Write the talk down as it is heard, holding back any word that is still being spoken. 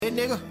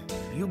little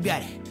nigga, you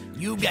got it.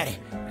 You got it.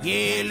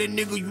 Yeah, little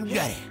nigga, you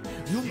got it.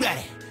 You got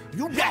it.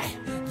 You got it.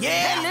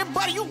 Yeah, little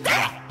buddy, you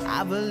got it.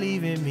 I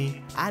believe in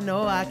me. I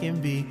know I can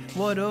be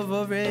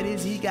whatever it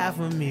is he got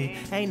for me.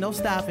 Ain't no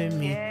stopping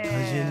me.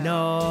 Cause you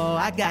know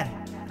I got it.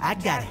 I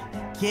got it.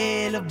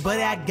 Yeah, little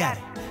buddy, I got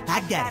it.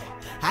 I got it.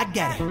 I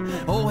got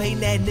it. Oh, hey,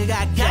 that nigga,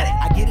 I got it.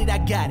 I get it, I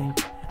got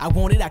it. I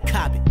want it, I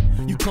cop it.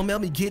 You come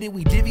help me get it,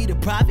 we divvy the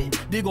profit.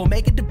 They gon'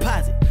 make a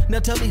deposit. Now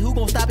tell me who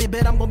gon' stop it,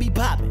 bet I'm gon' be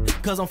poppin'.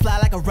 Cause I'm fly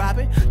like a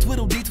robin.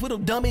 Twiddle dee, twiddle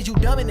dummies, you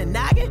dumbin' and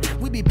noggin'.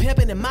 We be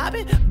pimpin' and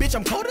mobbin'. Bitch,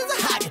 I'm cold as a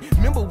hoggin'.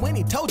 Remember when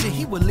he told you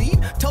he would leave?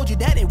 Told you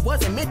that it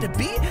wasn't meant to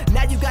be?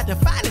 Now you got the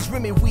finest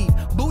rim and weave.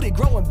 Booty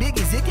growing big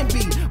as it can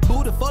be.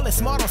 Booty full and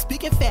smart on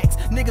speaking facts.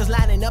 Niggas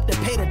lining up to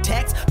pay the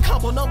tax.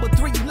 Combo number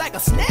 3, you like a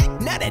snack?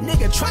 Now that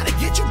nigga tryna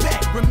get you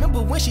back.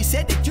 Remember when she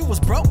said that you was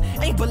broke?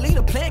 Ain't believe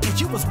the plan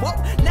cause you was woke.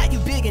 Now you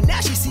big and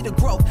now she see the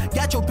growth.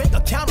 Got your bank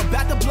account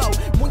about to blow.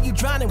 When you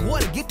drown in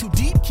water, get too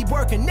deep. Keep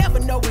working, never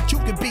know what you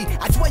could be.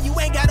 I swear you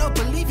ain't gotta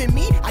believe in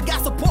me. I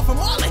got support from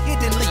all the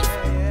hidden leaf.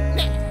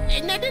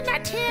 Now didn't I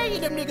tell you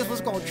them niggas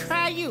was gonna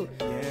try you?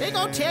 They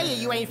gonna tell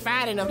you ain't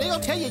fine enough. They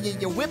gonna tell you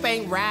your whip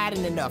ain't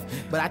riding enough.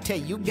 But I tell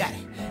you got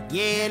it.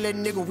 Yeah,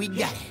 little nigga, we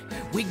got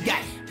it. We got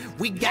it.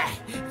 We got it.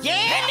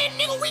 Yeah, little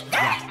nigga, we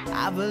got it.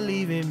 I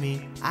believe in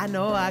me. I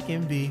know I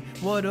can be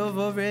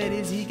whatever it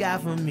is he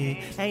got for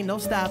me. Ain't no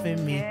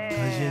stopping me.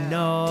 Cause you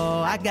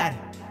know I got it.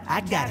 I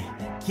got it.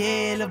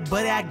 Yeah, little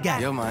buddy, I got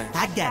it. Yo, man.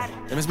 I got it.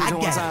 Let me speak to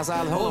one side,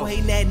 side, hold Oh, up.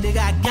 hey, that nigga,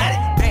 I got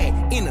it.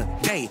 Bad in the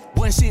day,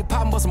 one shit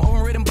poppin', but some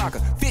overridden Baka.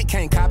 Fit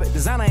can't cop it,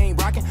 designer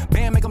ain't rockin'.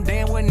 Band make them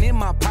damn wasn't in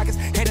my pockets.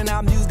 Hating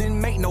out music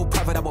didn't make no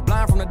profit. I was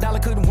blind from the dollar,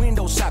 couldn't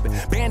window shopping.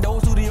 Bando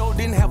studio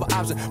didn't have an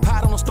option.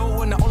 Pot on the store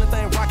wasn't the only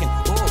thing rockin'.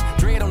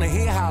 Dread on the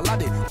head, how I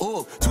locked it.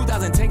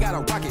 2010 got a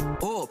rocket.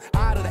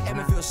 Out of the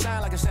atmosphere,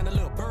 shine like a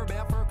chandelier. Bird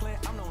bad, fur clad.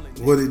 I'm the only.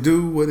 What it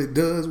do, what it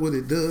does, what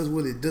it does,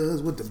 what it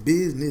does, what the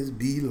business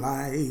be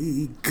like.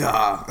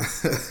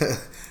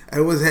 Hey,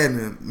 what's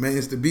happening, man?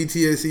 It's the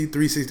BTSC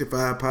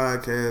 365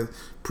 podcast.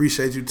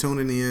 Appreciate you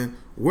tuning in.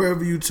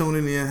 Wherever you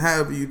tuning in,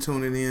 however you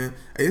tuning in.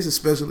 Hey, it's a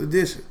special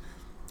edition.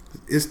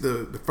 It's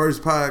the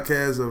first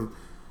podcast of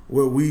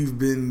what we've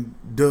been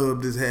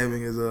dubbed as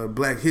having as a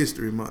Black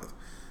History Month.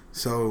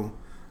 So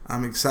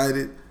I'm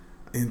excited,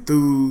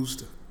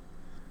 enthused,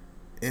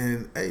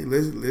 and hey,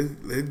 let's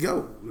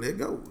go. Let's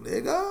go.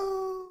 Let's go.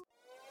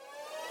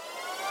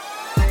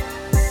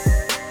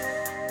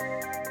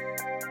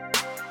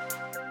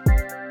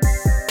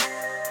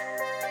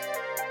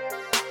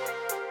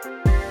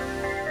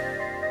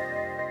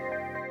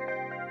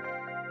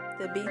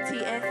 The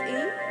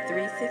BTSE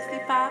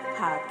 365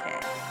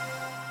 podcast.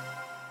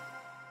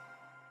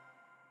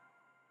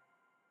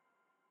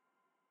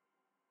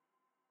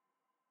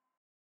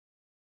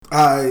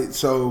 Alright,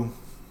 so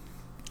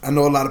I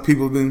know a lot of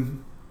people have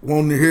been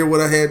wanting to hear what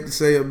I had to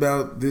say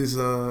about this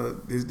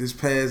this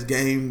past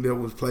game that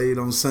was played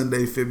on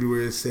Sunday,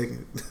 February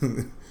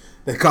 2nd.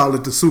 They call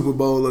it the Super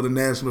Bowl of the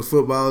National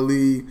Football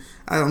League.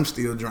 I'm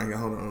still drinking,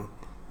 hold on.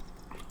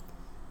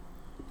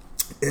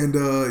 And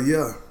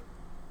yeah.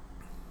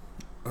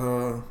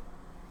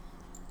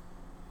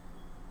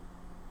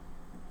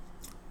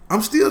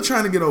 I'm still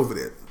trying to get over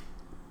that.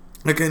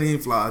 I can't even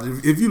fly.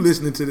 If you're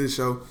listening to this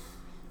show,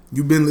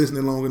 you've been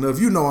listening long enough,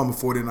 you know I'm a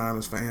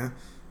 49ers fan.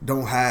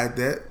 Don't hide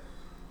that.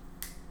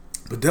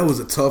 But that was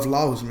a tough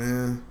loss,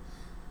 man.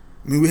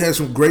 I mean, we had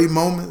some great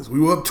moments. We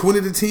were up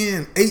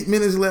 20-10, 8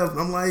 minutes left.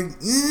 I'm like,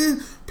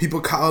 people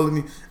calling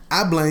me.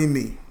 I blame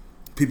me.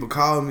 People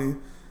call me,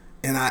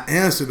 and I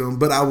answer them.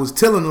 But I was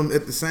telling them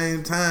at the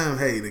same time,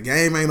 hey, the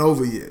game ain't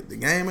over yet. The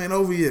game ain't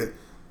over yet.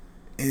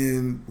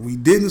 And we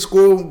didn't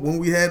score when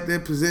we had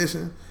that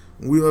possession.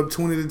 We were up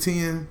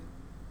 20-10.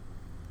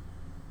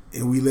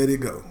 And we let it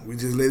go. We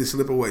just let it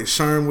slip away.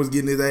 Sherm was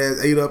getting his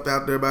ass ate up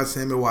out there by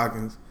Sammy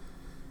Watkins.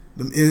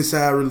 Them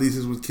inside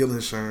releases was killing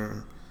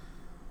Sherm.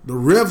 The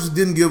refs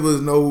didn't give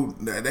us no...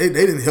 They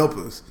didn't help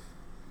us.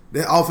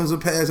 That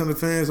offensive pass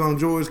interference on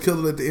George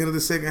Kittle at the end of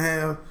the second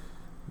half,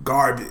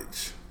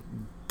 garbage.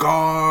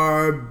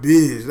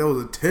 Garbage. That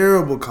was a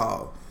terrible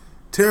call.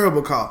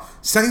 Terrible call.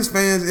 Saints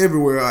fans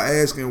everywhere are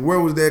asking, where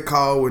was that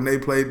call when they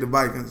played the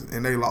Vikings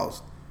and they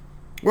lost?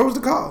 Where was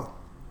the call?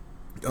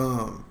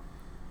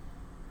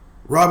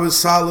 Robert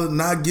Saleh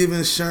not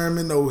giving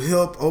Sherman no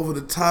help over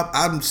the top.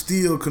 I'm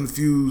still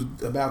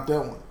confused about that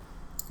one.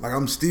 Like,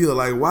 I'm still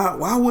like,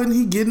 why wasn't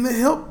he getting the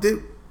help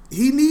that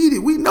he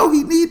needed? We know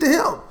he needed the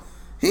help.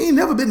 He ain't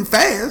never been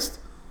fast.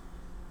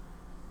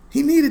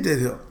 He needed that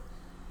help.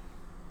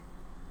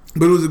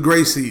 But it was a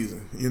great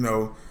season, you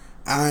know.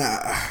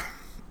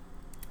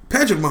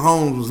 Patrick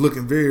Mahomes was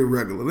looking very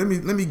regular.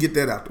 Let me get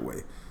that out the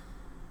way.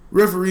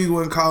 Referees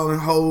wasn't calling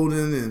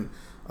holding and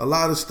a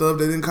lot of stuff.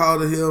 They didn't call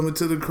the helmet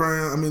to the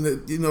crown. I mean,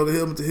 the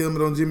helmet to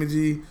helmet on Jimmy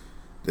G.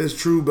 That's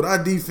true. But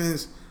our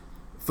defense,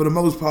 for the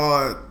most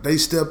part, they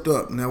stepped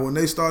up. Now, when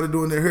they started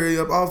doing their hurry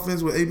up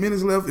offense with 8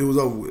 minutes left, it was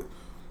over with.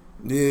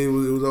 Yeah, it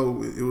was over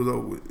with. It was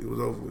over with. It was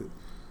over with.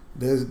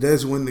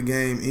 That's when the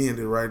game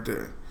ended right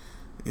there.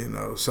 You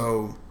know,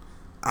 so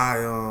I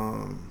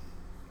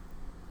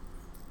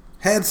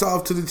hats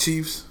off to the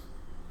Chiefs.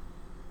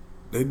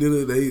 They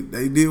did it.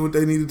 They did what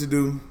they needed to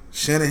do.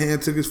 Shanahan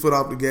took his foot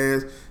off the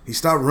gas. He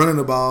stopped running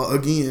the ball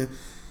again.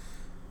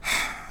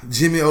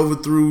 Jimmy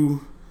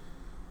overthrew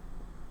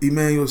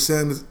Emmanuel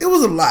Sanders. It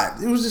was a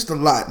lot. It was just a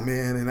lot,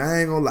 man. And I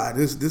ain't gonna lie.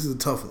 This is a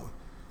tough one.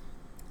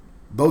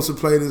 Bosa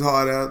played his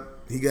heart out.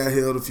 He got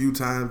held a few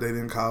times. They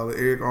didn't call it.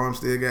 Eric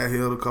Armstead got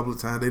held a couple of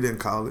times. They didn't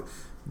call it.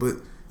 But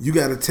you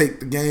got to take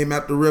the game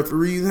out the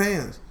referee's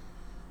hands.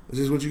 It's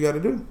just what you got to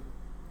do.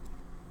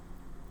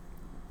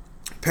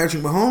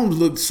 Patrick Mahomes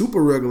looked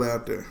super regular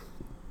out there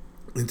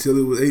until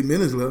it was 8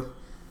 minutes left.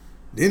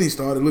 Then he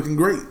started looking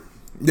great.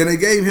 Then they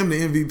gave him the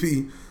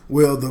MVP.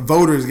 Well, the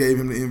voters gave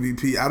him the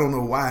MVP. I don't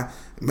know why.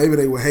 Maybe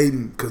they were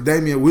hating because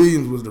Damian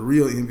Williams was the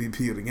real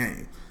MVP of the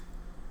game.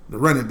 The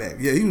running back.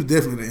 Yeah, he was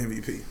definitely the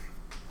MVP.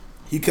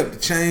 He kept the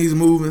chains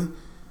moving,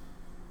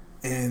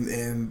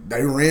 and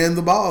they ran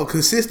the ball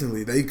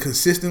consistently. They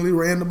consistently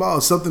ran the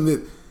ball, something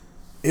that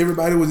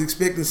everybody was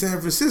expecting San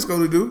Francisco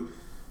to do.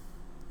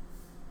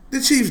 The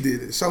Chiefs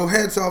did it. So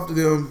hats off to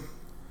them.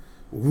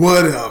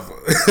 Whatever.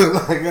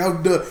 Like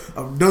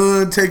I'm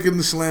done taking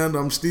the slander.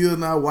 I'm still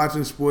not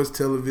watching sports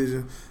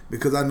television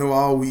because I know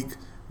all week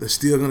they're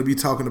still going to be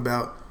talking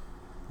about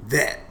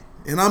that.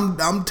 And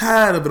I'm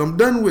tired of it. I'm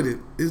done with it.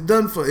 It's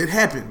done for. It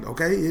happened,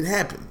 okay? It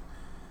happened.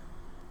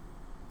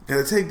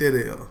 Gotta take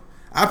that L.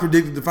 I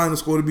predicted the final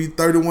score to be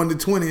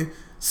 31-20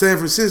 San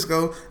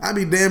Francisco. I'd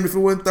be damned if it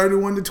wasn't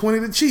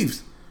 31-20 the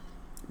Chiefs.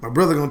 My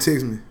brother gonna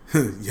text me.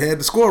 You had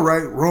the score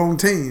right, wrong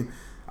team.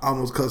 I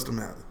almost cussed him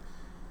out.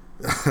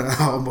 He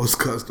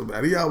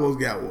almost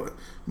got one.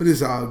 But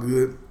it's all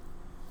good.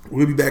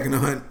 We'll be back in the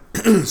hunt,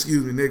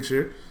 excuse me, next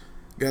year.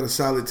 Got a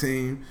solid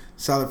team,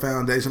 solid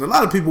foundation. A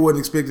lot of people wasn't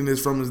expecting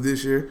this from us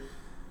this year.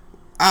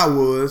 I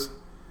was.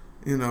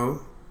 You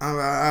know,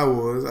 I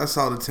was. I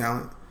saw the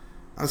talent.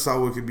 I saw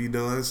what could be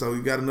done. So we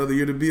got another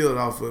year to build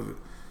off of it.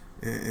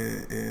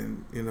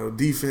 And you know,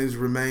 defense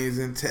remains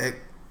intact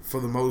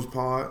for the most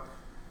part.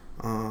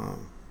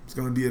 It's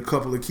going to be a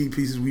couple of key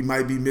pieces we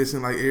might be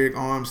missing, like Eric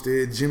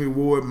Armstead. Jimmy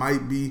Ward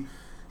might be.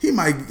 He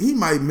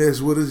might mess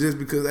with us just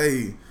because,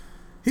 hey,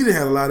 he done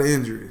had a lot of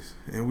injuries,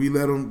 and we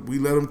let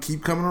him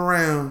keep coming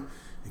around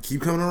and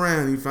keep coming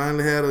around. He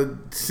finally had a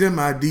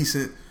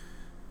semi-decent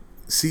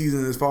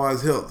season as far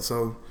as health.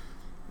 So,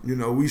 you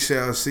know, we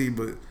shall see.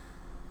 But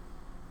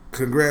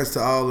congrats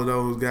to all of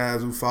those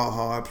guys who fought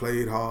hard,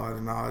 played hard,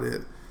 and all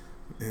that.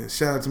 And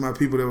shout out to my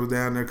people that was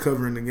down there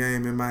covering the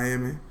game in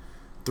Miami.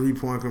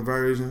 3-point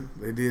conversion.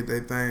 They did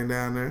their thing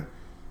down there.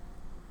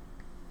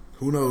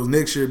 Who knows?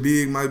 Next year,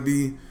 Big might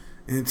be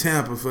in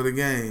Tampa for the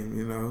game.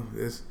 You know,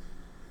 that's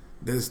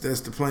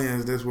the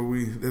plans. That's what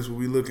we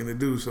looking to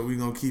do. So we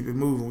gonna keep it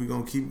moving. We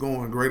gonna keep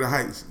going. Greater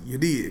heights. You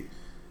dig?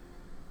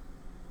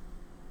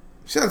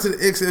 Shout out to the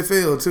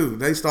XFL too.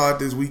 They start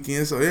this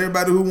weekend. So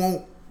everybody who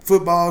want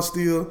football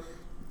still,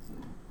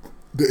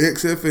 the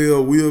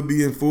XFL will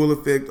be in full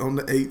effect on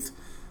the 8th.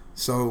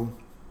 So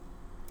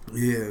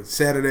yeah,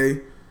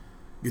 Saturday.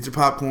 Get your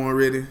popcorn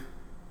ready.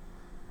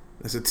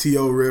 That's a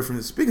T.O.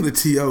 reference. Speaking of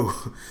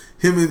T.O.,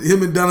 him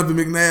and Donovan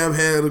McNabb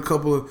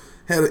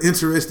had an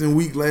interesting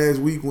week last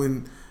week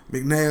when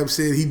McNabb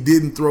said he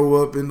didn't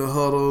throw up in the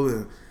huddle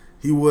and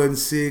he wasn't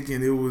sick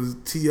and it was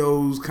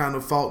T.O.'s kind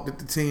of fault that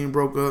the team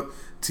broke up.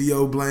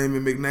 T.O.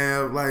 blaming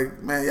McNabb.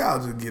 Like, man,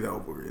 y'all just get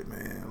over it,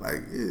 man.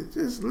 Like,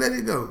 just let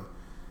it go.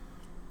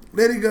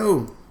 Let it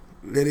go.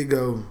 Let it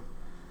go.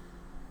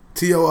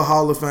 T.O. a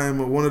Hall of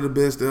Famer, one of the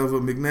best ever.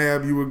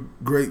 McNabb, you were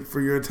great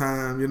for your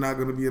time. You're not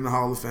going to be in the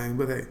Hall of Fame,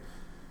 but hey,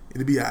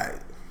 it'll be all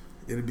right.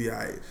 It'll be all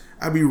right.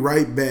 I'll be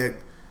right back.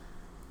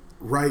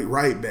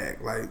 Right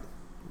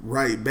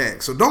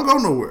back. So don't go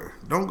nowhere.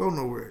 Don't go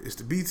nowhere. It's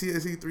the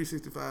BTSE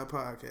 365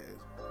 podcast.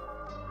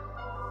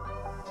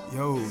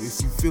 Yo,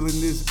 if you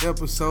feeling this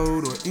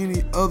episode or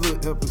any other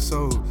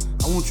episode,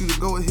 I want you to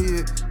go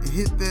ahead and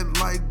hit that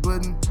like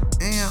button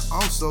and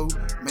also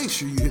make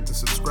sure you hit the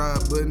subscribe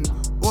button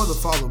or the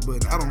follow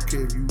button. I don't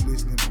care if you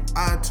listening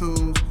on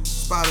iTunes,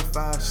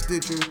 Spotify,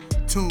 Stitcher,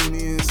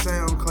 TuneIn,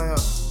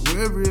 SoundCloud,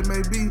 wherever it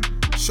may be.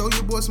 Show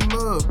your boy some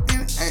love.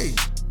 And hey,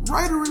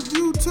 write a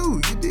review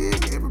too. You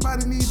dig?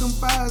 Everybody needs them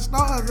 5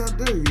 stars out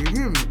there. You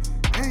hear me?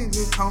 I ain't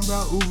just talking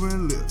about Uber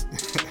and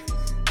Lyft.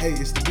 Hey,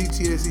 it's the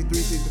BTSE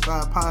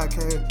 365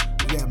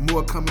 podcast. We got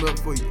more coming up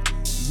for you.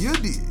 You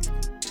dig?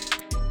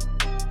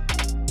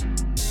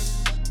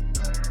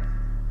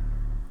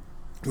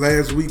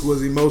 Last week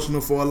was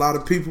emotional for a lot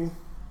of people,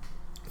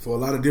 for a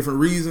lot of different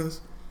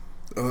reasons.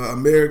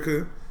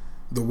 America,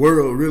 the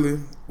world really,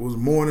 was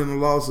mourning the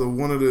loss of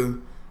one of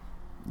the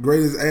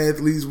greatest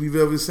athletes we've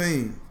ever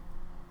seen.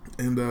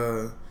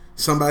 And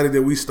somebody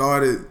that we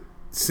started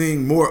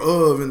seeing more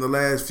of in the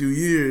last few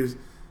years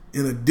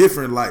in a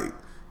different light.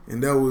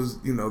 And that was,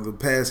 you know, the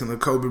passing of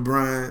Kobe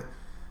Bryant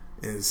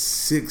and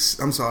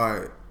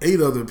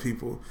 8 other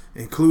people,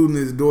 including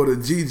his daughter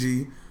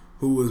Gigi,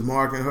 who was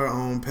marking her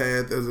own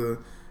path as a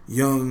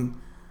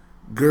young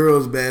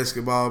girls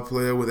basketball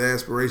player with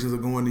aspirations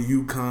of going to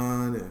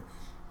UConn. And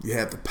you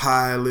had the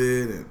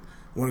pilot and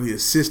one of the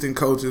assistant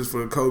coaches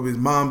for Kobe's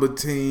Mamba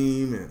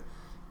team,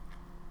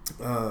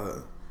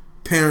 and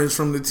parents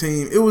from the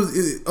team. It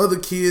was other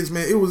kids,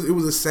 man. It was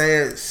a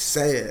sad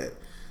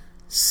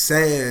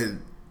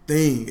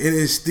thing, and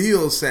it's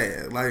still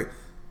sad. Like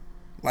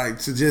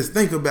to just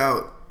think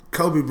about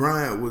Kobe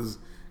Bryant was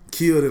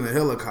killed in a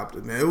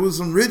helicopter. Man, it was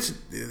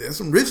that's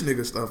some rich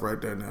nigga stuff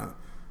right there now.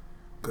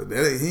 Cause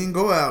he ain't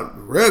go out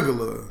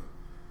regular,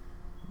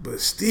 but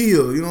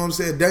still, you know what I'm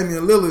saying.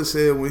 Damian Lillard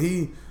said when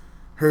he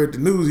heard the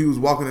news, he was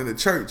walking into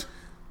church,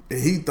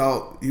 and he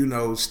thought, you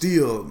know,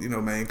 still, you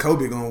know, man,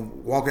 Kobe gonna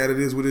walk out of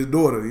this with his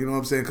daughter. You know what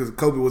I'm saying? Because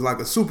Kobe was like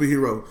a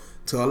superhero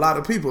to a lot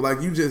of people.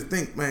 Like, you just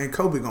think, man,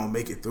 Kobe gonna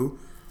make it through,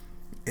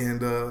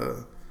 and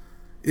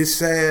it's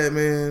sad,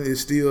 man.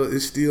 It's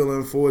still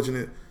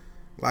unfortunate.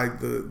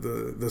 Like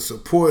the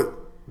support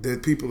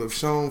that people have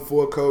shown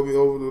for Kobe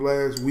over the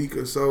last week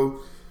or so.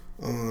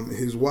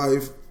 His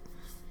wife,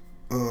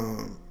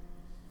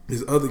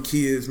 his other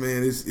kids,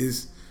 man,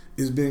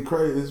 it's been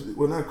crazy.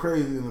 Well, not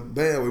crazy in a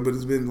bad way, but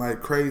it's been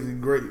like crazy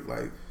great.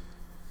 Like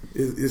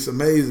it's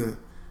amazing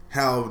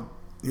how,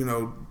 you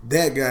know,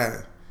 that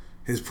guy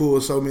has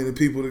pulled so many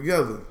people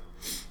together.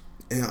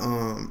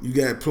 And you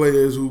got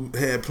players who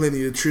had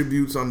plenty of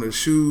tributes on their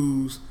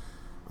shoes.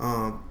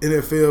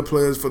 NFL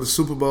players for the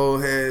Super Bowl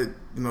had,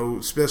 you know,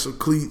 special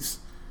cleats.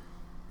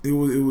 It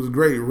was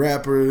great.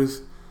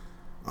 Rappers,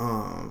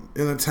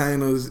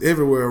 entertainers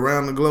everywhere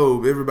around the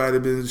globe. Everybody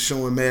been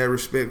showing mad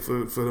respect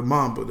for the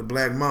Mamba, the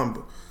Black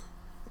Mamba,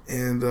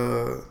 and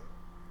I'm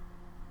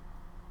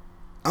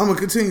gonna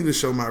continue to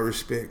show my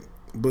respect.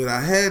 But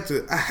I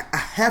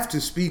have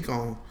to speak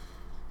on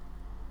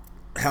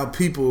how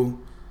people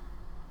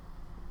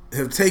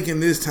have taken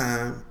this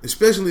time,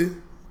 especially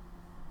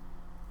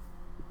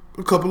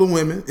a couple of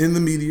women in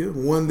the media,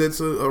 one that's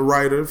a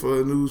writer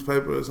for a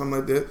newspaper or something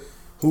like that,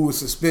 who was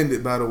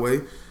suspended, by the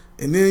way.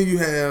 And then you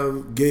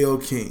have Gayle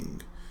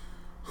King,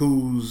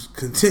 who's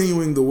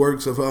continuing the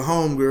works of her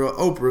homegirl,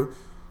 Oprah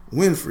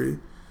Winfrey,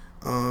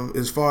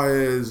 as far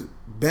as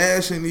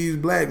bashing these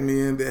black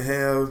men that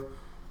have,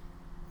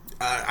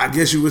 I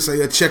guess you would say,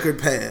 a checkered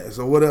past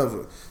or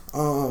whatever,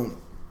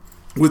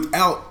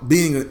 without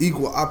being an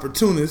equal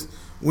opportunist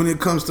when it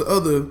comes to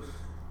other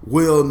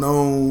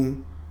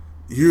well-known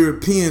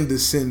European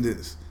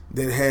descendants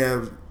that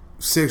have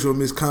sexual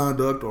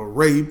misconduct or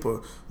rape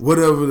or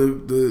whatever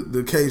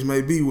the case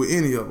may be with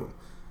any of them.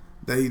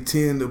 They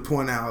tend to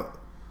point out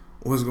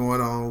what's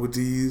going on with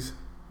these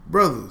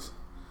brothers.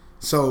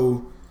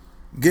 So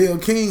Gayle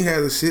King had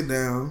to sit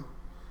down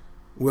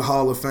with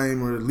Hall of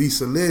Famer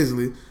Lisa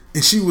Leslie,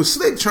 and she was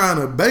slick trying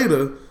to bait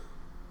her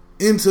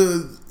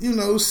into, you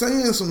know,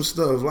 saying some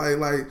stuff.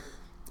 Like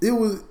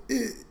you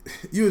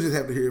just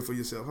have to hear it for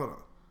yourself. Hold on.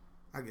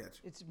 I got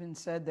you. It's been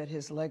said that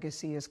his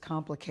legacy is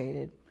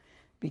complicated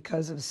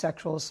because of a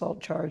sexual assault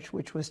charge,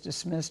 which was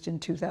dismissed in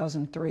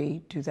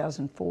 2003,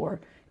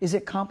 2004. Is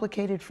it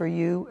complicated for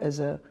you as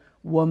a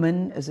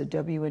woman, as a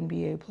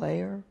WNBA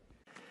player?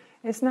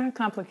 It's not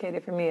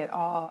complicated for me at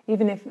all.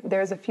 Even if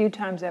there's a few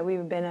times that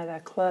we've been at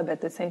a club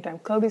at the same time.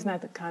 Kobe's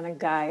not the kind of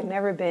guy,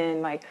 never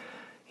been like,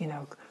 you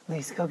know,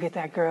 Lisa, go get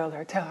that girl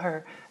or tell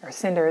her or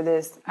send her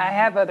this. I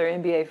have other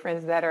NBA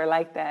friends that are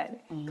like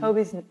that.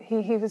 Kobe's,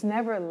 he was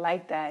never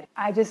like that.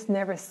 I just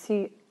never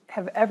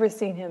have ever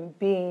seen him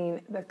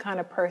being the kind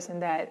of person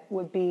that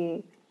would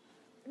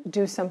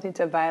do something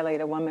to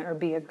violate a woman or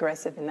be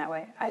aggressive in that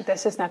way.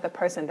 That's just not the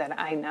person that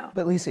I know.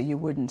 But Lisa, you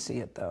wouldn't see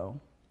it though.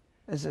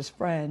 As his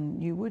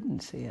friend, you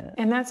wouldn't see it.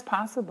 And that's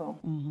possible.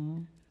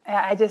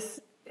 I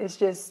just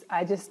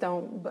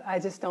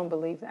don't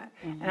believe that.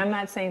 And I'm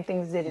not saying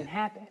things didn't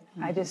happen.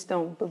 I just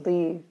don't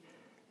believe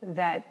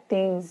that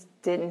things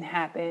didn't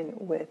happen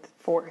with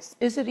force.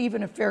 Is it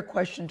even a fair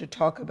question to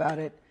talk about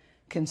it,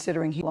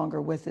 considering he's no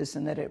longer with us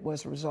and that it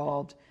was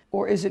resolved?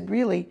 Or is it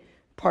really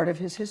part of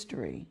his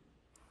history?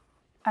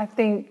 I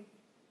think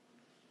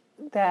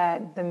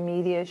that the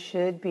media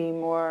should be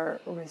more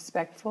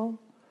respectful.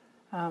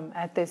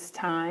 At this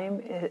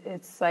time,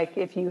 it's like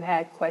if you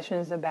had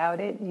questions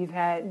about it, you've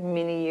had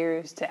many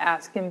years to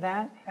ask him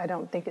that. I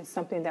don't think it's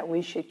something that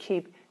we should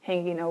keep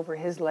hanging over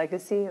his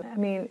legacy. I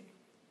mean,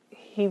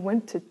 it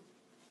went to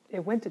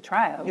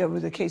trial. Yeah,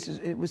 but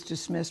it was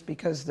dismissed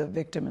because the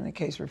victim in the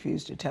case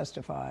refused to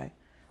testify,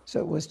 so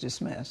it was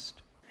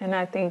dismissed. And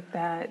I think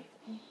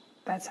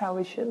that's how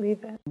we should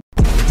leave it.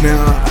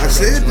 Now, I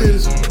said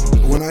this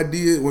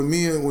when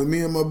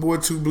me and my boy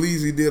Too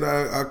Bleezy did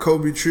our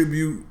Kobe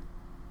tribute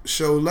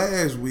show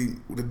last week,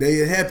 the day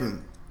it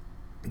happened,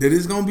 that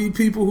it's gonna be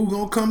people who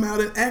gonna come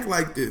out and act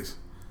like this.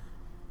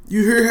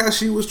 You hear how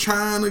she was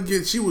trying her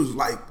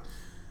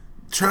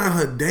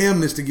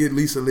damnedest to get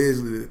Lisa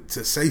Leslie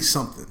to say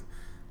something.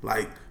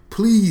 Like,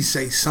 please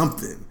say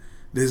something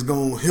that's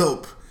gonna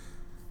help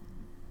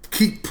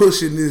keep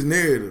pushing this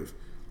narrative.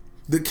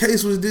 The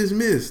case was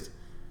dismissed.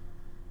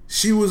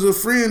 She was a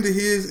friend of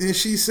his, and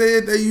she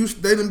said they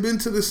done been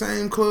to the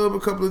same club a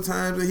couple of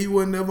times, and he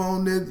wasn't never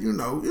on that. You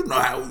know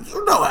how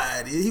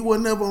it is. He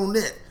wasn't never on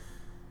that.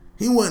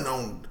 He wasn't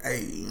on,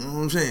 hey, you know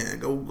what I'm saying?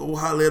 Go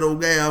holler at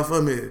old gal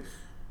for me.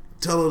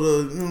 tell her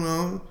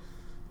to,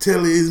 tell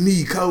her it's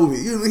me, Kobe.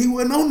 He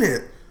wasn't on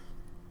that.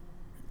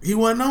 He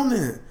wasn't on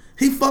that.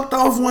 He fucked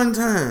off one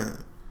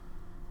time.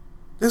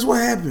 That's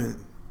what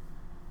happened.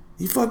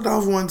 He fucked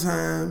off one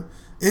time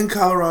in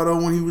Colorado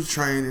when he was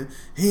training.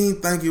 He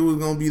didn't think it was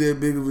going to be that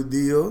big of a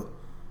deal.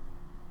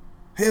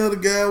 Hell, the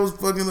guy was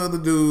fucking other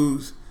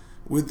dudes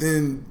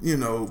within,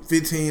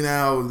 15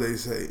 hours, they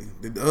say.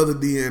 The other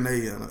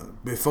DNA in her.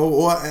 Before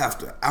or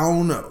after. I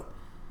don't know.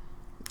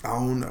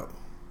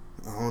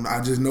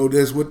 I just know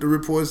that's what the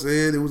report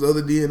said. There was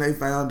other DNA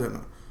found in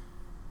her.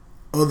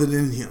 Other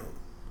than him.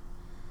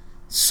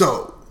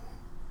 So,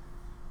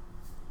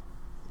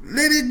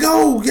 let it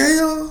go,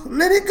 Gayle.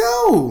 Let it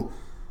go.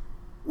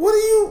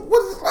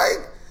 What's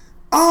like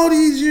all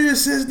these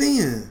years since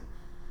then?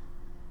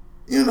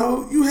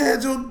 You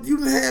had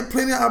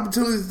plenty of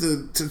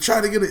opportunities to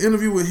try to get an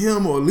interview with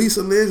him or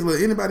Lisa Leslie or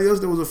anybody else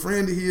that was a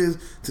friend of his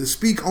to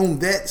speak on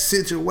that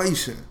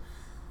situation.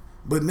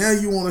 But now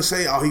you want to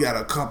say, oh, he got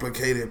a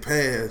complicated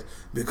past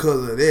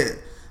because of that.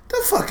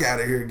 The fuck out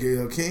of here,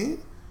 Gayle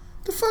King.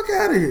 The fuck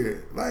out of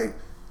here. Like,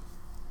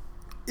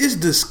 it's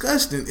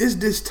disgusting. It's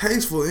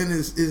distasteful, and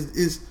it's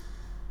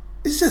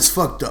just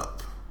fucked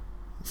up,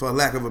 for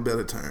lack of a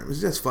better term.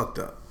 It's just fucked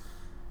up,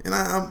 and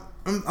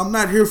I'm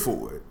not here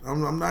for it.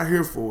 I'm not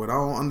here for it. I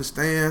don't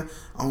understand.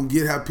 I don't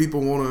get how people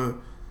want to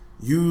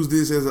use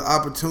this as an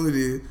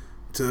opportunity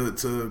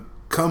to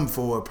come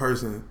for a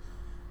person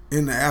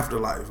in the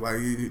afterlife. Like,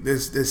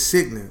 that's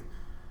sickening.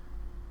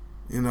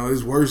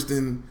 It's worse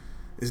than,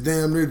 it's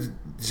damn near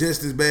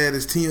just as bad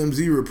as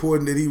TMZ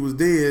reporting that he was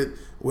dead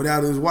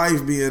without his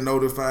wife being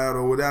notified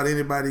or without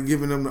anybody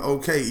giving them the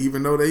okay,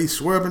 even though they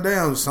swerving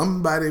down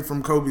somebody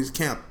from Kobe's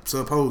camp,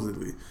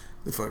 supposedly.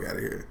 The fuck out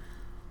of here.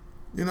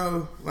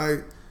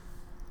 Like,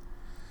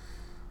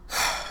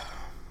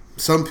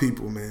 some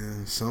people,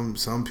 man, some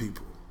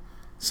people.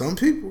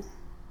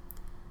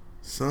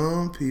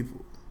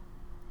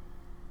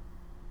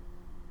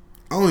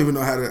 I don't even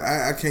know how to.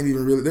 I can't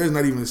even really. There's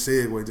not even a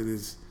segue to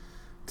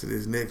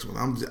this next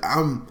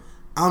one.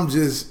 I'm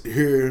just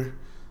here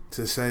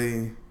to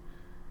say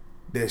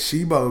that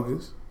she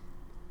bogus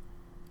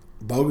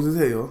as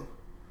hell.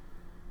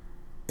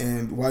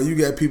 And while you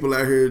got people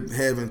out here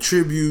having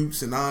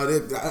tributes and all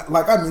that,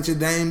 like I mentioned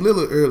Dame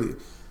Lillard earlier,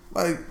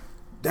 like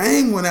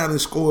Dame went out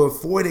and scored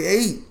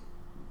 48,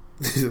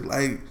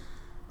 like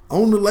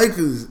on the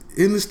Lakers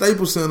in the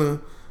Staples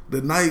Center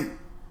the night.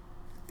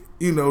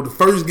 The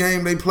first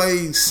game they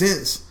played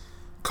since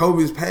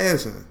Kobe's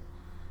passing.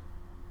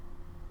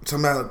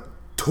 Talking about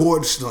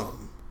torched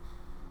them.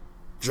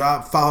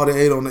 Dropped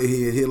 48 on their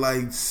head. Hit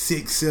like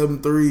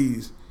 6-7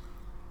 threes.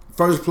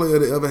 First player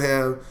to ever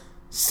have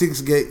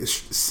 6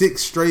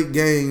 straight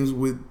games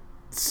with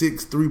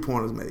 6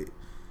 3-pointers made.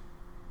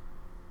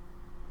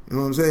 You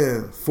know what I'm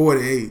saying?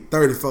 48,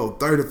 34,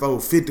 34,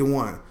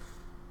 51,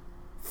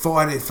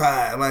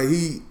 45. Like,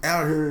 he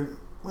out here,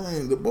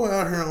 man, the boy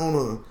out here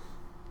on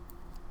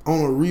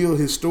a real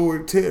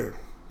historic tear.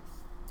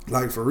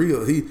 Like, for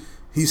real.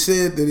 He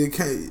said that it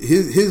can't,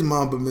 his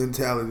Mamba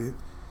mentality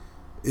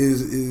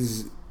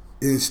is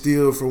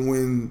instilled from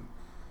when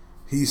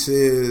he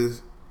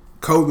says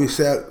Kobe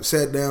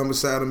sat down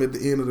beside him at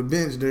the end of the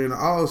bench during the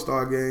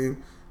All-Star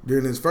game,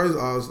 during his first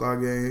All-Star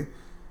game,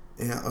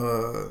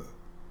 and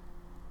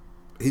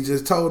he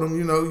just told him,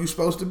 you're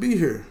supposed to be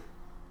here.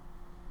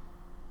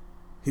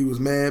 He was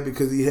mad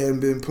because he hadn't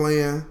been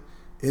playing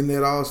in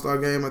that All-Star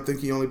game. I think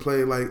he only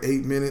played like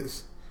 8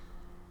 minutes.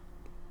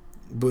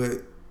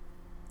 But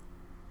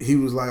he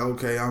was like,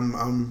 okay,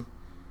 I'm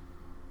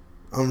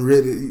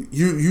ready.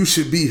 You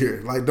should be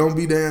here. Like, don't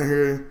be down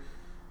here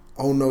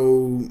on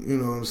no, you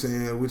know what I'm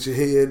saying, with your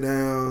head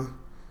down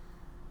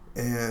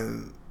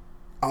and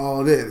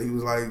all that. He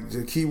was like,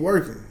 just keep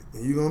working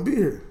and you're gonna be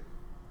here.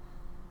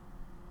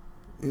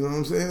 You know what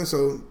I'm saying?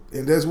 So,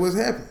 and that's what's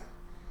happened.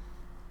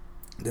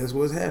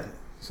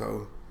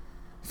 So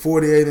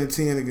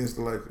 48-10 against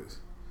the Lakers.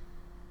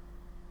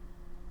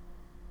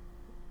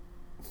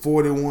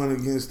 51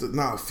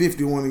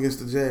 51 against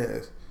the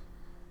Jazz.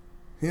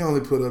 He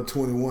only put up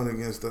 21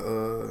 against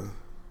the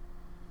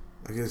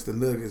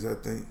Nuggets, I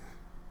think.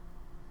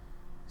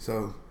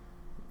 So,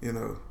 he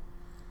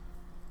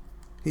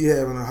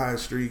having a hot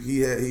streak.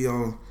 He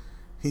on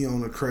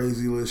a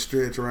crazy little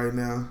stretch right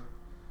now,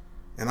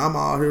 and I'm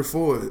all here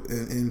for it.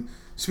 And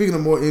speaking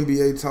of more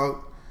NBA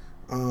talk,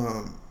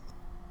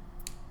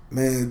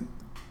 man,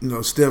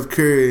 Steph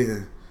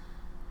Curry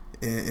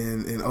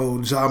and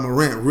old Ja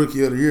Morant,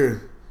 Rookie of the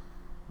Year,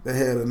 they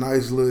had a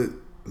nice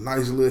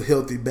little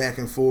healthy back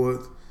and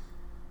forth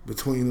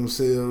between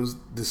themselves,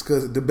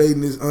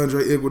 debating this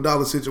Andre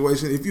Iguodala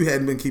situation. If you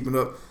hadn't been keeping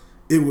up,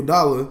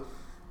 Iguodala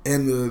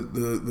and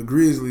the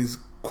Grizzlies,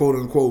 quote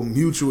unquote,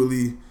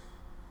 mutually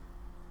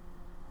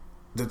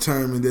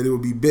determined that it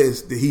would be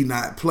best that he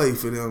not play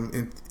for them,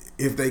 and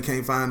if they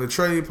can't find a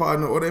trade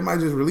partner, or they might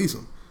just release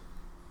him.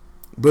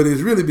 But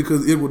it's really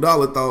because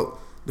Iguodala thought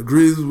the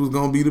Grizzlies was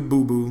gonna be the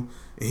boo-boo,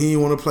 and he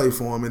didn't want to play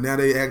for him. And now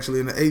they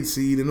actually in the 8th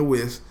seed in the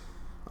West.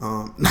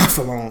 Not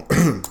for long.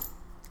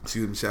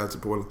 Excuse me, shout out to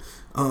Portland.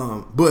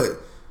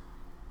 But,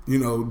 you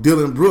know,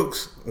 Dylan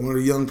Brooks, one of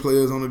the young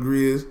players on the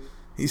Grizz,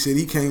 he said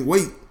he can't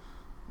wait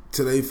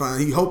till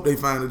he hope they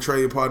find a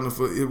trade partner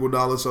for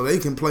Iguodala so they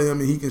can play him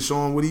and he can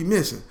show him what he's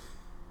missing.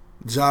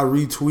 Ja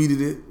retweeted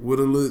it with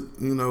a little,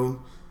 you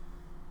know,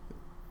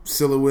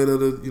 silhouette of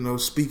the, you know,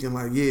 speaking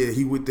like, yeah,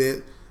 he with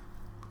that.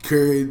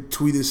 Curry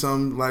tweeted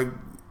something like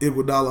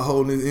Iguodala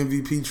holding his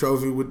MVP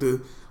trophy with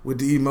the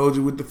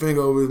emoji with the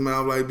finger over his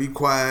mouth, like, be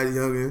quiet,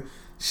 youngin'.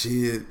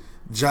 Shit.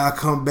 Ja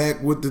come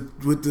back with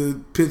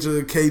the picture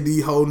of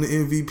KD holding the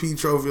MVP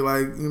trophy,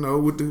 like, you know,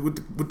 with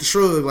the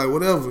shrug, like,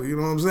 whatever, you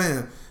know what I'm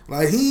saying?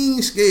 Like, he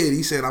ain't scared.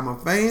 He said, I'm a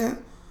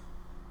fan.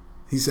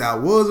 He said, I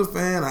was a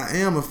fan, I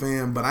am a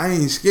fan, but I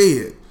ain't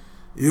scared.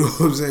 You know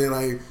what I'm saying?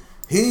 Like,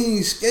 he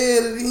ain't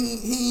scared.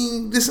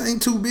 This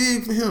ain't too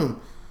big for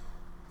him.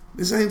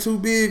 This ain't too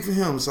big for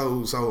him.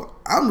 So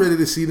I'm ready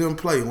to see them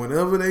play.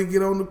 Whenever they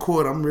get on the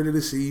court, I'm ready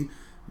to see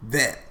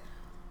that.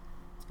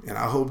 And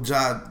I hope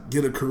Ja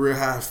get a career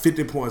high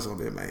 50 points on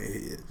that man's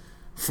head.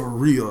 For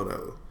real,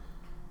 though.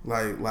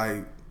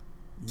 Like,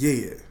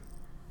 yeah.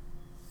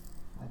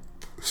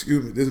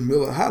 Excuse me, this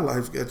Miller High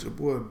Life got your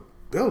boy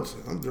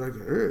belching. I'm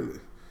drinking early.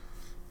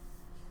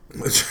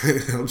 I'm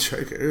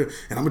drinking early.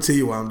 And I'm going to tell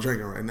you why I'm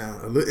drinking right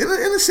now. In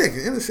a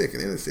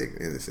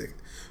second.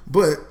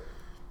 But,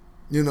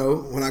 you know,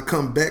 when I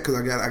come back, because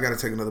I got to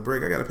take another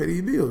break, I got to pay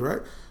these bills,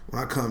 right?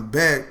 When I come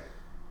back,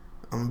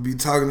 I'm going to be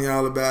talking to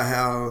y'all about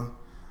how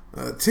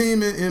a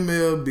team in the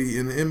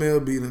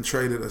MLB done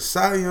traded a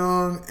Cy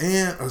Young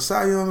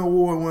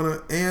Award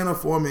winner and a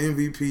former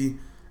MVP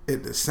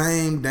at the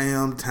same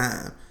damn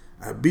time.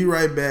 I'll be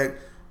right back.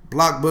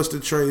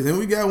 Blockbuster trades. And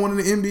we got one in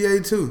the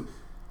NBA too.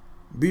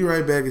 Be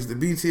right back. It's the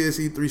BTSE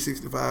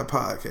 365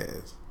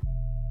 podcast.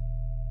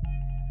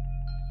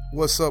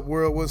 What's up,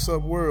 world? What's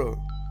up, world?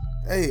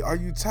 Hey, are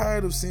you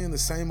tired of seeing the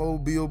same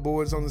old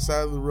billboards on the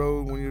side of the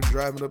road when you're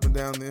driving up and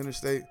down the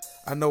interstate?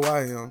 I know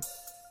I am.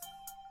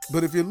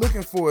 But if you're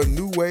looking for a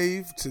new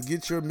wave to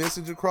get your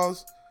message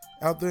across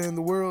out there in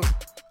the world,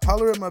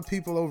 holler at my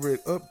people over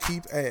at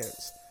Upkeep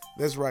Ads.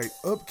 That's right,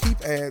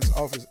 Upkeep Ads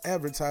offers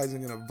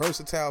advertising in a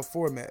versatile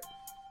format.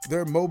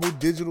 Their mobile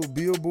digital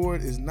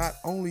billboard is not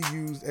only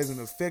used as an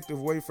effective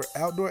way for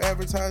outdoor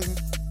advertising,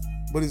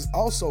 but is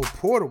also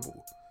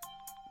portable.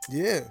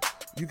 Yeah,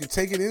 you can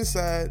take it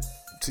inside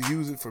to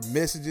use it for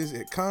messages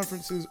at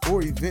conferences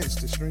or events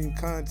to stream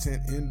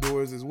content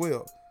indoors as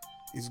well.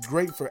 It's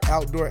great for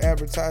outdoor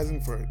advertising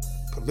for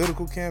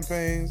political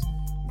campaigns,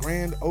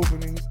 grand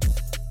openings,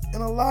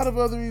 and a lot of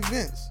other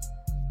events.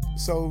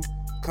 So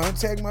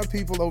contact my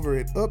people over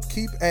at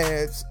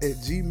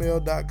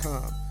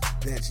upkeepads@gmail.com.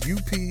 That's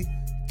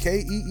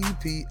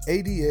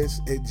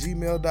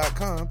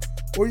UPKEEPADS@gmail.com.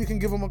 Or you can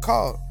give them a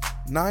call,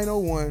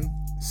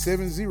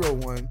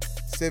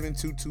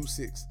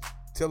 901-701-7226.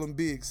 Tell them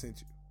Big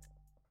sent you.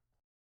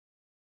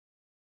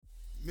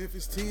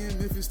 Memphis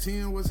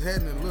 10, what's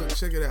happening? Look,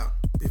 check it out.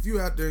 If you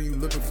out there and you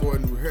looking for a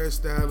new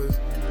hairstylist,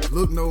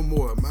 look no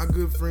more. My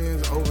good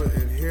friends over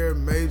at Hair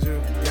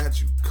Major got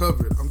you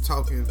covered. I'm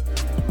talking,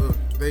 look,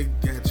 they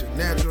got your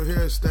natural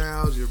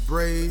hairstyles, your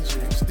braids,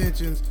 your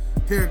extensions,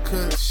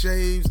 haircuts,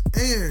 shaves,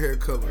 and hair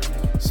color.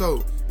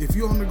 So, if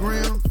you're on the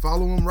ground,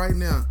 follow them right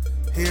now.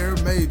 Hair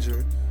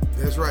Major.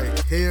 That's right,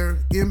 Hair,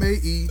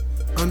 MAE_JOR.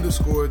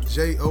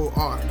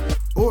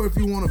 Or if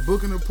you want to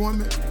book an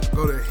appointment,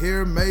 go to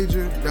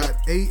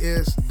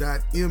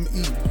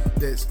hairmajor.as.me.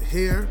 That's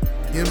hair,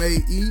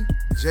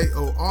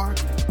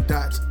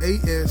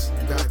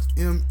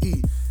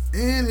 MAEJOR.as.me.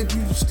 And if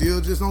you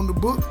still just on the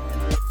book,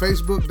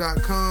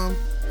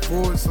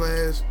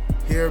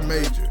 Facebook.com/Hair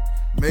Major.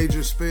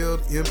 Major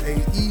spelled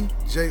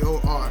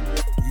MAEJOR.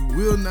 You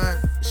will not,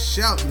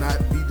 shall not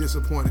be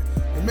disappointed.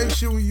 And make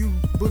sure when you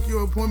book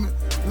your appointment,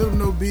 let them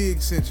know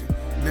Big sent you.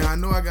 Now, I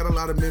know I got a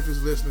lot of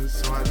Memphis listeners,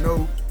 so I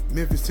know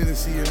Memphis,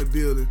 Tennessee in the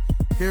building.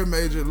 Hair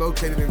Major,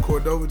 located in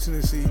Cordova,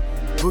 Tennessee.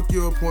 Book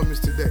your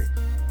appointments today.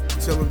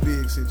 Tell them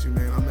Big sent you,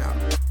 man. I'm out.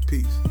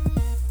 Peace.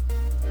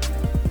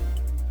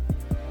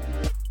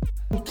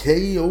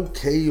 Okay.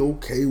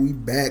 We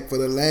back for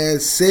the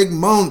last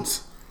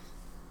segment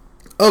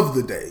of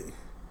the day.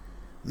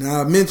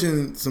 Now, I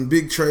mentioned some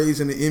big trades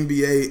in the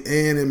NBA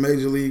and in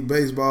Major League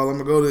Baseball. I'm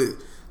going to go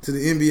to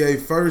the NBA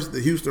first. The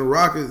Houston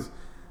Rockets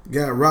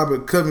got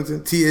Robert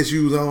Covington,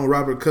 TSU's own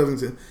Robert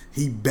Covington.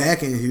 He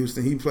back in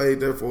Houston. He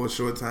played there for a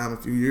short time a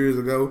few years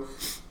ago.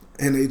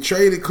 And they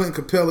traded Clint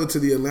Capella to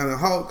the Atlanta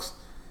Hawks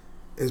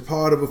as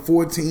part of a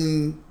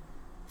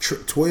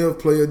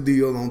 12-player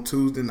deal on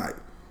Tuesday night.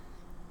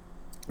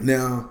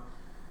 Now,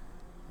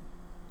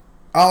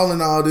 all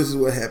in all, this is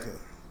what happened.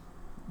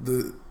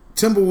 The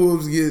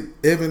Timberwolves get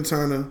Evan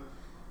Turner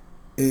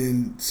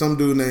and some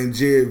dude named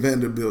Jared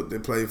Vanderbilt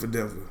that played for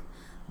Denver.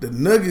 The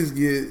Nuggets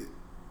get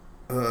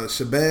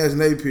Shabazz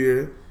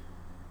Napier,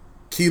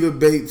 Keita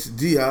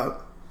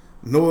Bates-Diop,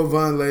 Noah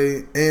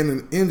Vonleh, and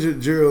an injured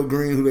Gerald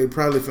Green who they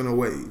probably finna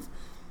waive.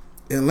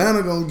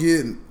 Atlanta gonna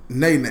get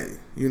Nene.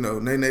 You know,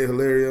 Nene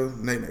Hilario.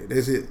 Nene.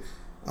 That's it.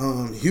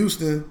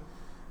 Houston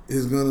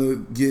is gonna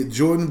get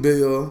Jordan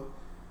Bell,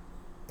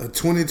 a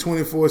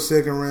 2024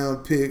 second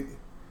round pick,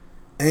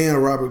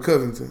 and Robert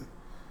Covington.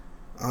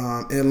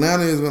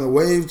 Atlanta is going to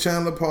waive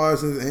Chandler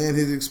Parsons and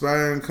his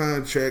expiring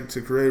contract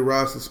to create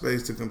roster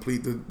space to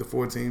complete the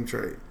 4-team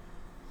trade.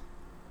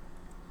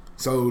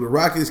 So the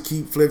Rockets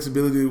keep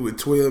flexibility with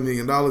 $12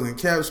 million in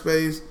cap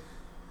space.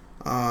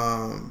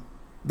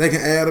 They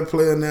can add a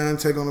player now and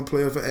take on a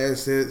player for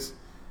assets.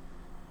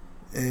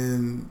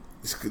 And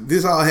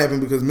this all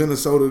happened because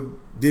Minnesota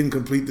didn't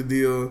complete the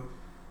deal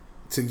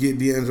to get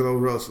D'Angelo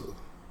Russell.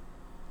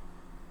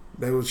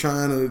 They were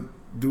trying to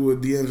do a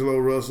D'Angelo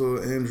Russell,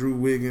 Andrew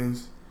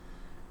Wiggins,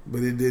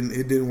 but it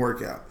didn't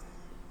work out.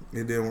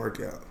 It didn't work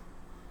out.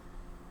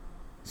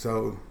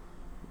 So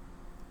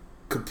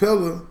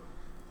Capella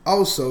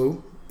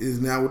also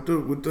is now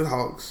with the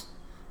Hawks.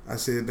 I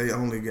said they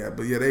only got,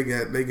 but yeah, they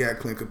got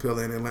Clint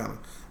Capella in Atlanta.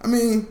 I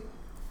mean,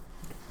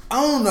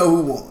 I don't know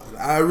who won.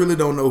 I really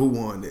don't know who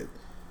won that.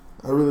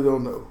 I really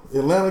don't know.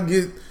 Atlanta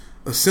get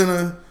a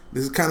center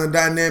that's kind of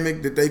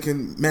dynamic that they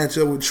can match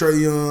up with Trae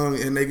Young,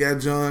 and they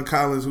got John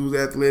Collins, who's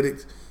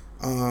athletic.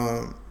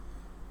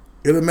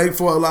 It'll make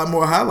for a lot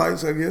more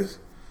highlights, I guess.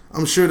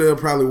 I'm sure they'll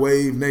probably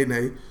waive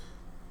Nene.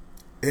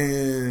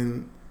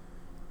 And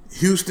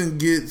Houston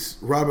gets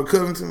Robert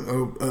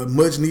Covington, a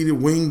much-needed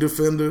wing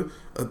defender,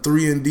 a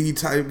 3-and-D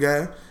type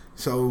guy.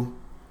 So,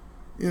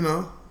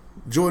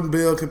 Jordan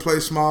Bell can play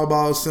small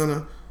ball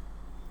center.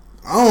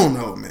 I don't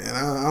know, man.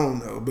 I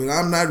don't know. But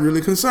I'm not really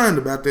concerned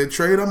about that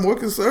trade. I'm more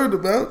concerned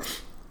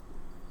about...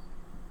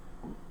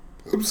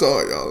 I'm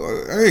sorry,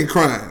 y'all. I ain't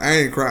crying. I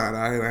ain't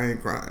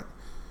crying.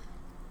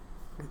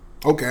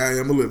 Okay, I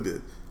am a little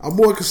bit. I'm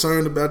more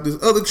concerned about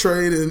this other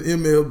trade in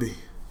MLB.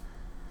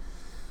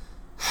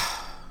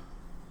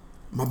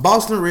 My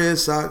Boston Red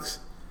Sox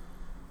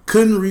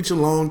couldn't reach a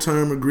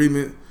long-term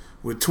agreement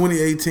with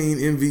 2018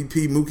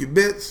 MVP Mookie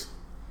Betts,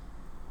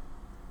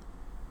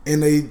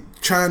 and they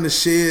trying to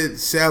shed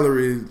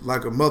salary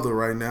like a mother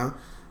right now,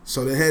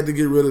 so they had to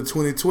get rid of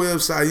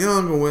 2012 Cy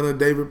Young winner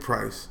David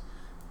Price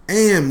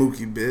and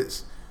Mookie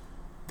Betts.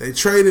 They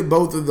traded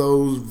both of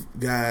those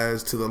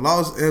guys to the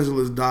Los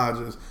Angeles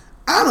Dodgers.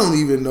 I don't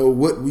even know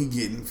what we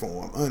getting for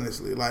them,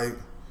 honestly. Like,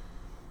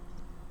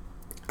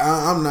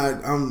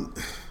 I'm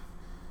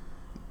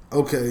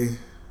okay.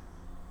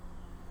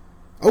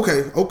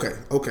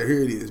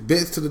 Here it is.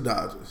 Betts to the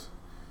Dodgers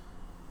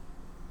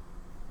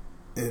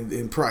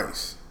and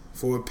Price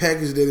for a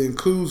package that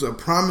includes a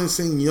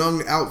promising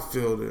young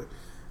outfielder,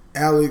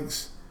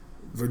 Alex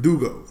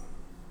Verdugo.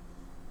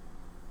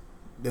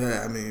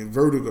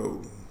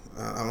 Verdugo.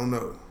 I don't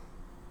know.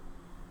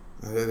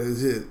 That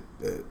is it.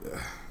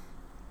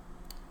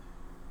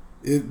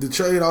 The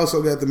trade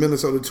also got the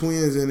Minnesota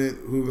Twins in it,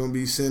 who are going to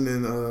be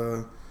sending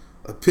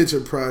a pitcher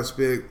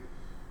prospect,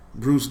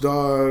 Bruce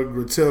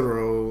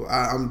Gratero.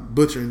 I'm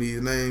butchering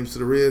these names, to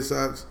the Red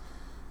Sox.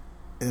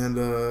 And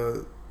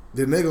then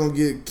they're going to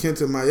get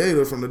Kenta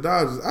Maeda from the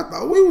Dodgers. I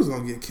thought we was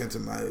going to get Kenta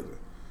Maeda.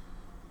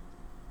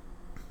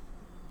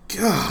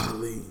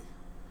 Golly.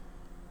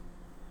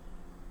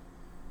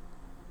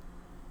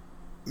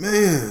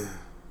 Man.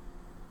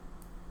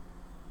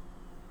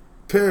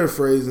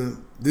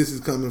 Paraphrasing, this is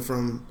coming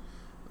from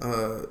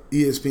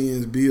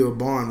ESPN's Bill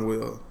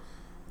Barnwell.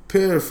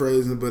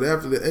 Paraphrasing, but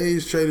after the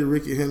A's traded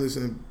Ricky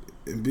Henderson,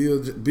 and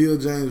Bill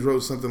James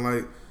wrote something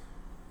like,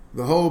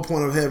 the whole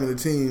point of having a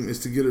team is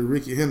to get a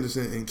Ricky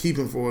Henderson and keep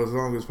him for as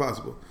long as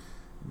possible.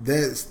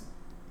 That's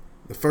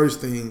the first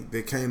thing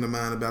that came to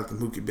mind about the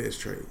Mookie Betts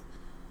trade.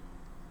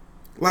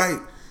 Like,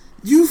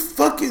 you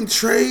fucking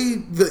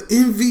trade the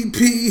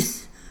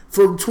MVP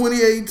from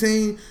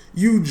 2018.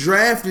 You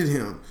drafted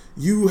him.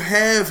 You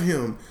have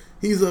him.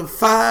 He's a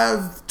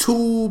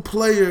 5-tool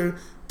player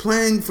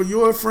playing for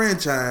your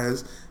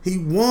franchise. He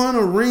won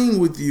a ring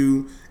with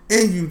you,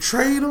 and you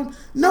trade him?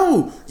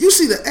 No. You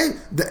see the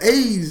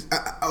A's.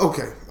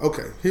 Okay.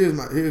 Here's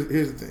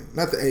the thing.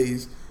 Not the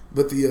A's,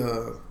 but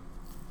the.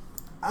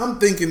 I'm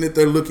thinking that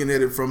they're looking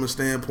at it from a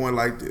standpoint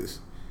like this.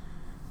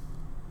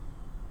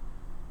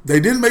 They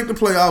didn't make the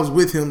playoffs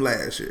with him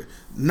last year.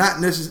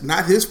 Not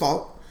his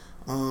fault.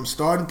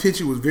 Starting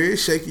pitching was very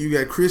shaky. You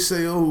got Chris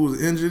Sale, who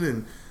was injured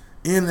and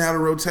in and out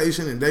of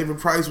rotation, and David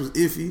Price was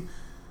iffy.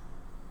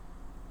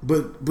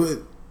 But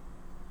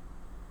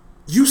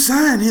you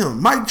signed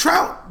him. Mike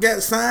Trout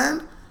got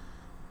signed,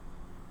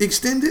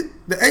 extended.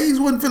 The A's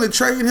wasn't finna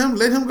trade him,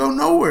 let him go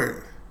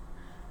nowhere.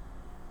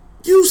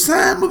 You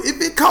signed.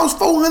 If it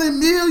costs $400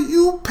 million,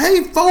 you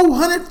pay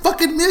 $400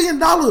 fucking million.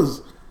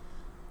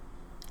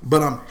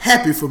 But I'm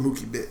happy for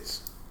Mookie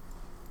Betts.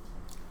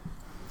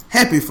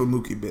 Happy for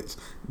Mookie Betts.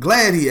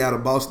 Glad he out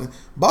of Boston.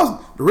 The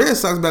Red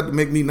Sox about to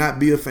make me not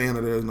be a fan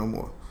of theirs no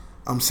more.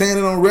 I'm saying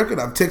it on record.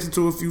 I've texted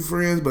to a few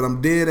friends, but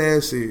I'm dead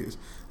ass serious.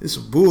 This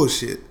is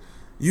bullshit.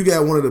 You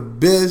got one of the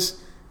best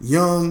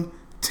young,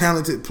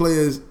 talented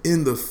players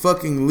in the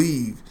fucking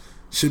league.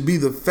 Should be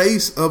the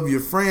face of your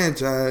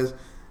franchise,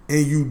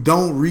 and you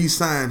don't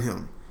re-sign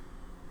him.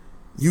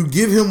 You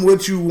give him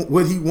what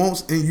he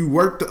wants, and you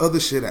work the other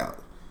shit out.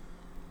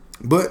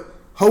 But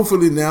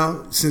hopefully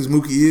now, since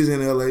Mookie is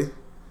in LA,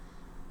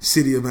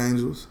 City of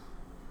Angels,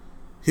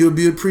 he'll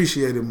be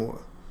appreciated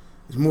more.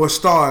 There's more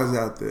stars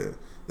out there.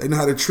 They know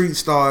how to treat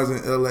stars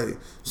in LA.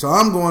 So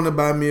I'm going to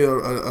buy me a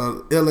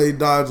LA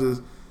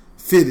Dodgers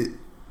fitted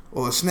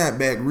or a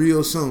snapback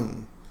real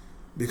soon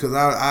because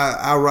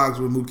I rocks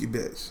with Mookie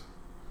Betts.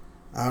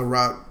 I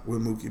rock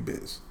with Mookie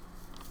Betts.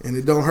 And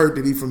it don't hurt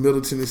that he from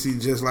Middle Tennessee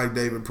just like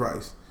David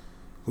Price,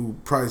 who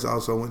Price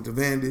also went to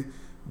Vandy.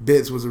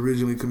 Betts was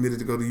originally committed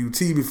to go to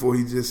UT before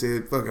he just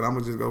said, fuck it, I'm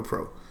going to just go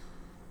pro.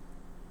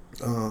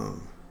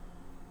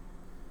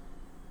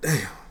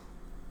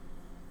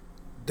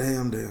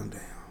 Damn.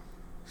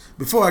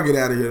 Before I get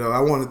out of here, though,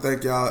 I want to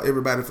thank y'all,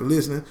 everybody, for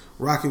listening,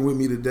 rocking with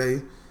me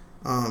today.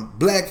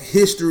 Black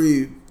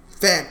History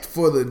fact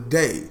for the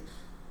day.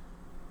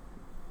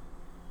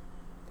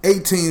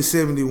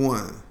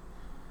 1871,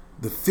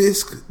 the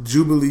Fisk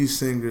Jubilee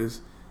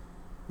Singers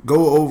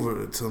go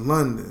over to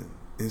London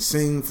and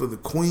sing for the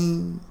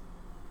Queen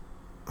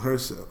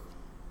herself,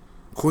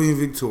 Queen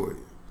Victoria.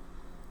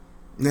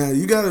 Now,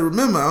 you got to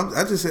remember,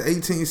 I just said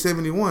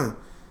 1871.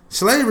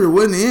 Slavery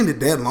wasn't ended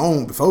that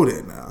long before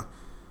that now.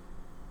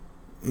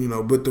 You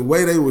know, but the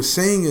way they were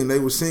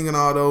singing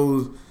all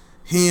those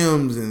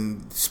hymns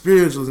and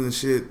spirituals and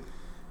shit,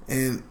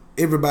 and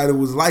everybody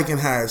was liking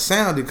how it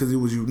sounded because it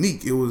was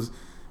unique. It was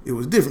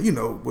different. You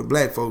know, when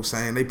black folks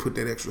sang, they put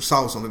that extra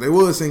sauce on it. They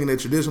was singing that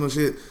traditional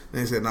shit, and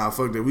they said, nah,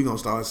 fuck that, we gonna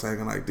start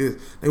singing like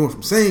this. They went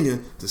from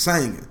singing to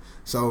singing.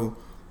 So,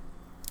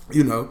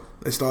 you know,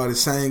 they started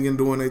singing,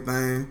 doing their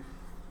thing,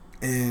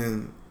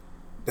 and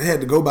they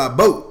had to go by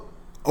boat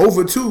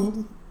over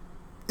to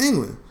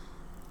England.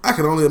 I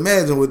can only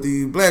imagine with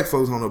these black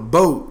folks on a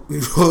boat,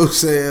 you know what I'm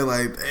saying?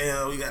 Like,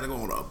 damn, we gotta go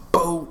on a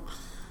boat.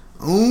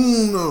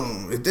 Oh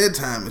no. At that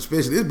time,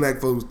 especially, there's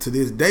black folks to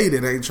this day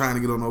that ain't trying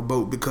to get on no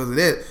boat because of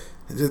that.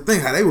 And just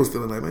think how they was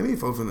feeling like, man,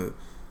 these folks finna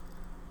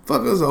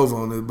fuck us over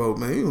on this boat,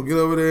 man. You gonna get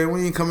over there and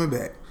we ain't coming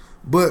back.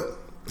 But,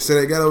 so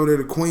they got over there,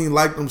 the Queen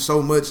liked them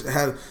so much,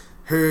 had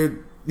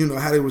heard, you know,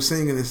 how they were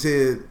singing and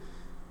said,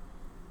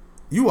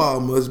 you all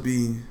must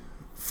be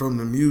from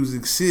the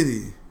Music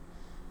City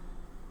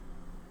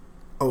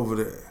over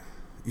there.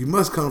 You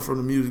must come from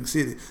the Music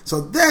City.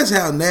 So that's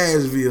how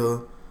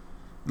Nashville,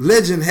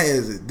 legend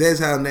has it, that's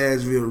how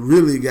Nashville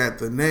really got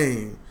the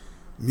name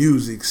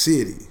Music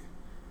City.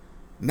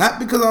 Not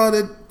because of all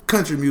that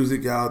country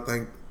music y'all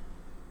think.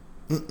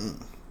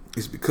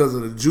 It's because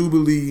of the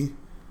Jubilee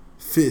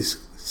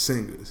Fisk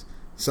Singers.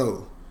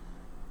 So,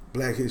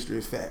 Black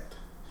History fact.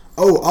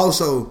 Oh,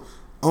 also,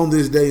 on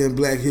this day in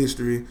Black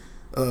History,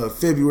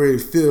 February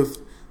 5th,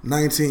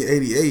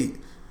 1988,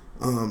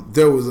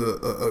 there was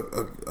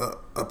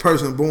a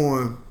person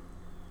born,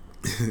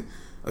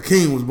 a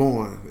king was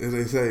born, as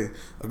they say,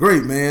 a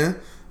great man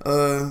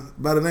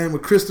by the name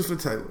of Christopher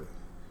Taylor.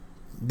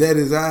 That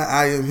is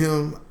I am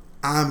him,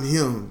 I'm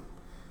him.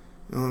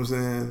 You know what I'm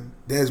saying?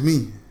 That's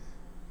me.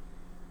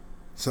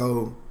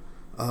 So,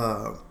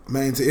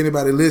 man, to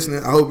anybody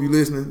listening, I hope you're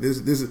listening. This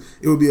is,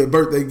 it would be a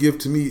birthday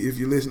gift to me if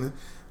you're listening.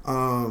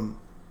 I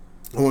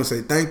want to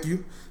say thank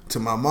you to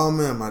my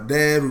mama and my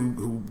dad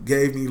who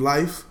gave me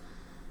life.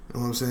 You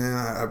know what I'm saying?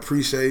 I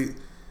appreciate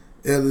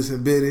Ellis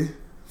and Betty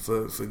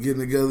for getting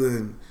together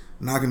and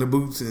knocking the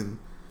boots and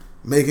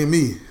making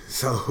me.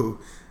 So,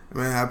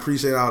 man, I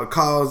appreciate all the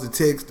calls, the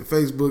texts, the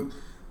Facebook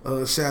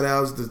shout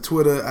outs, the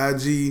Twitter,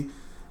 IG,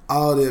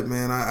 all that,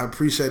 man. I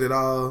appreciate it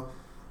all.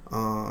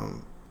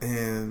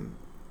 And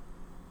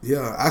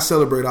yeah, I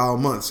celebrate all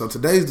month. So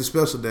today's the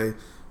special day,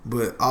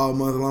 but all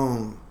month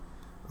long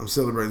I'm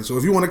celebrating. So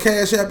if you want to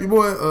cash app your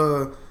boy,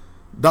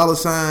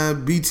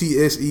 $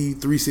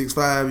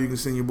 BTSE365, you can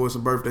send your boy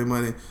some birthday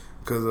money.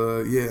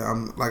 Cause yeah,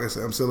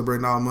 I'm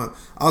celebrating all month.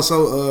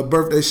 Also,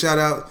 birthday shout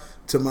out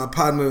to my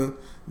partner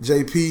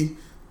JP.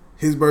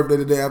 His birthday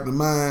the day after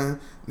mine.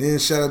 Then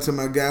shout out to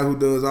my guy who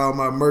does all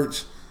my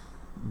merch,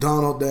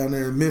 Donald, down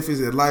there in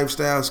Memphis at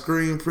Lifestyle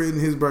Screen Printing.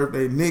 His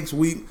birthday next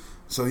week.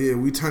 So yeah,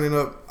 we turning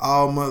up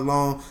all month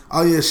long.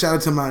 Oh yeah, shout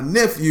out to my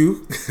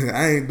nephew.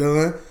 I ain't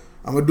done.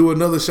 I'm gonna do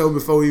another show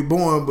before he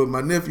born, but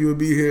my nephew will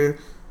be here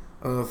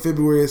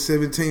February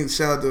 17th.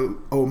 Shout out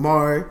to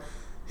Omari.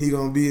 He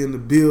gonna be in the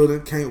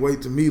building. Can't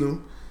wait to meet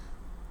him.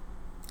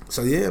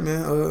 So yeah,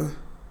 man.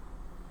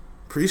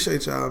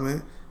 Appreciate y'all,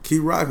 man.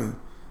 Keep rocking.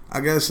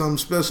 I got something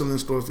special in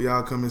store for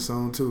y'all coming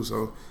soon too.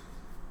 So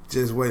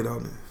just wait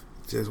on it.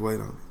 Just wait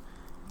on it.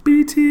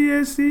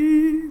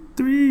 BTSE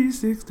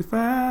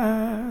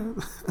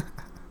 365.